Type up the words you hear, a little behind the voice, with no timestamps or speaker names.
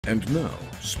And now,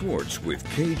 sports with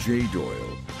KJ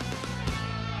Doyle.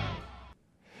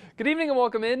 Good evening and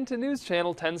welcome in to News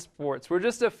Channel 10 Sports. We're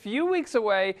just a few weeks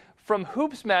away from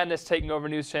Hoops Madness taking over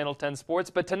News Channel 10 Sports,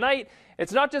 but tonight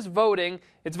it's not just voting,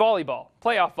 it's volleyball,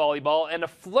 playoff volleyball, and a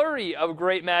flurry of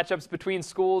great matchups between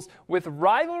schools with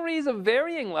rivalries of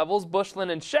varying levels,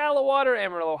 Bushland and Shallowater,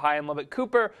 Amarillo High and Lubbock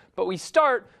Cooper. But we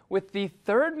start with the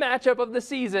third matchup of the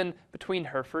season between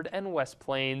Hereford and West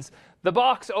Plains. The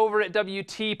box over at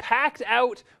WT packed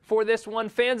out for this one.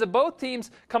 Fans of both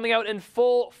teams coming out in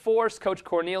full force. Coach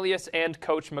Cornelius and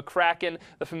Coach McCracken,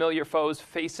 the familiar foes,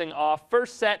 facing off.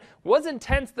 First set was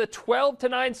intense. The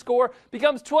 12-9 score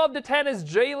becomes 12-10 as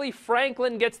Jaylee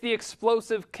Franklin gets the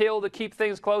explosive kill to keep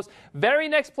things close. Very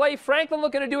next play, Franklin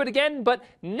looking to do it again, but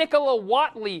Nicola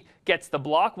Watley gets the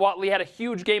block. Watley had a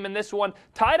huge game in this one.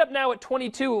 Tied up now at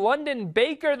 22. London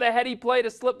Baker, the heady play to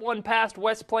slip one past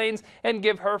West Plains and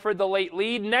give Hereford the late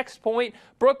lead. Next point,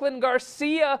 Brooklyn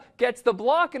Garcia gets the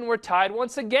block, and we're tied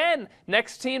once again.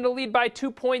 Next team to lead by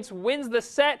 2 points wins the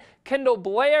set. Kendall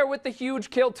Blair with the huge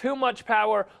kill. Too much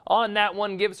power on that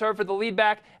one, gives Hereford the lead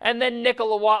back. And then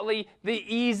Nicola Watley, the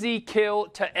easy kill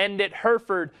to end it.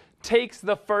 Hereford takes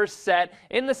the first set.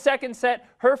 In the second set,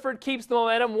 Hereford keeps the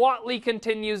momentum. Watley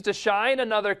continues to shine.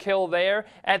 Another kill there.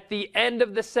 At the end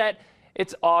of the set,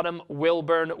 it's Autumn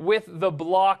Wilburn with the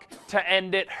block to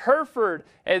end it. Hereford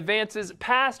advances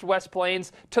past West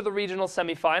Plains to the regional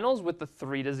semifinals with the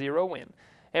 3-0 win.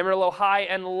 Amarillo High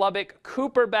and Lubbock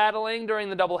Cooper battling during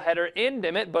the doubleheader in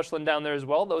Dimmitt. Bushland down there as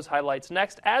well. Those highlights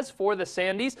next. As for the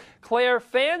Sandys, Claire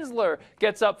Fansler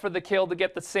gets up for the kill to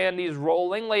get the Sandys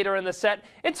rolling. Later in the set,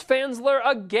 it's Fansler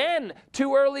again.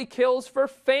 2 early kills for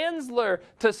Fansler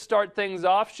to start things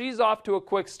off. She's off to a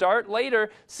quick start.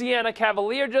 Later, Sienna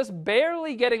Cavalier just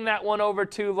barely getting that one over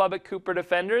to Lubbock Cooper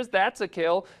defenders. That's a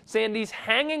kill. Sandys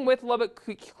hanging with Lubbock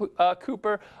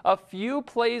Cooper a few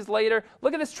plays later.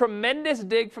 Look at this tremendous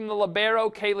dig from the libero.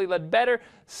 Kaylee Ledbetter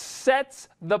saves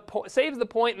the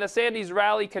point, and the Sandys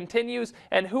rally continues.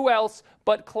 And who else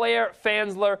but Claire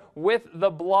Fansler with the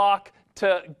block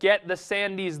to get the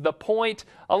Sandys the point.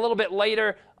 A little bit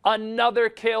later, another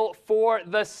kill for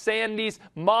the Sandys,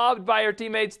 mobbed by her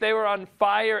teammates. They were on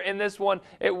fire in this one.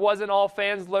 It wasn't all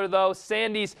Fansler, though.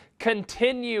 Sandys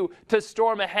continue to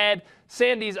storm ahead.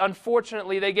 Sandys,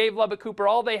 unfortunately, they gave Lubbock Cooper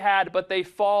all they had, but they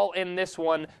fall in this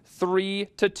one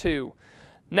 3-2.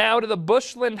 Now to the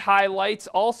Bushland highlights,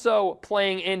 also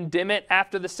playing in Dimmitt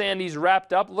after the Sandys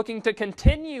wrapped up, looking to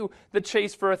continue the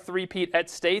chase for a three-peat at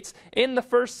States. In the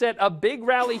first set, a big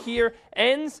rally here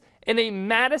ends in a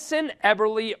Madison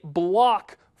Eberly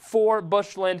block for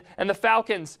Bushland, and the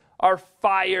Falcons are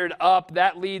fired up.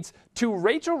 That leads to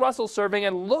Rachel Russell serving,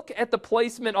 and look at the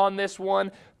placement on this one,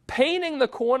 painting the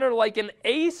corner like an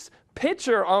ace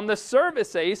pitcher on the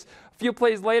service ace. A few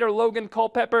plays later, Logan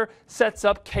Culpepper sets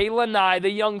up Kayla Nye. The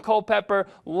young Culpepper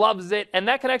loves it, and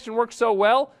that connection works so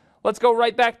well. Let's go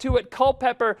right back to it.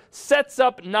 Culpepper sets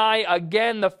up Nye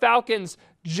again. The Falcons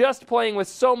just playing with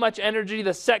so much energy.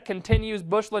 The set continues.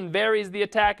 Bushland varies the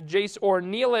attack. Jace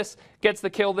Ornelas gets the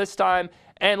kill this time.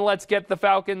 And let's get the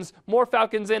Falcons, more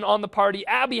Falcons in on the party.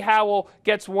 Abby Howell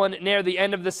gets one near the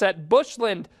end of the set.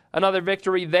 Bushland, another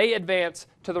victory. They advance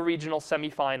to the regional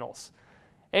semifinals.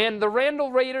 And the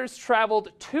Randall Raiders traveled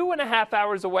 2.5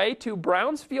 hours away to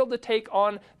Brownsfield to take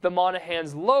on the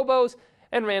Monahans Lobos,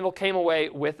 and Randall came away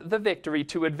with the victory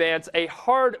to advance. A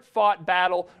hard-fought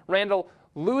battle. Randall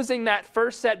losing that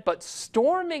first set, but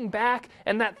storming back,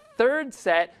 and that third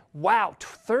set, wow,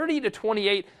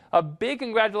 30-28. A big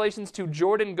congratulations to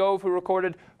Jordan Gove, who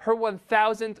recorded her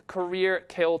 1,000th career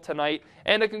kill tonight.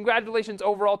 And a congratulations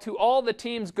overall to all the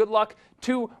teams. Good luck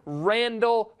to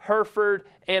Randall, Hereford,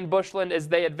 and Bushland as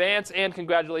they advance. And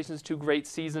congratulations to great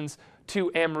seasons to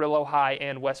Amarillo High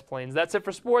and West Plains. That's it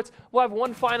for sports. We'll have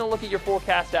one final look at your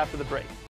forecast after the break.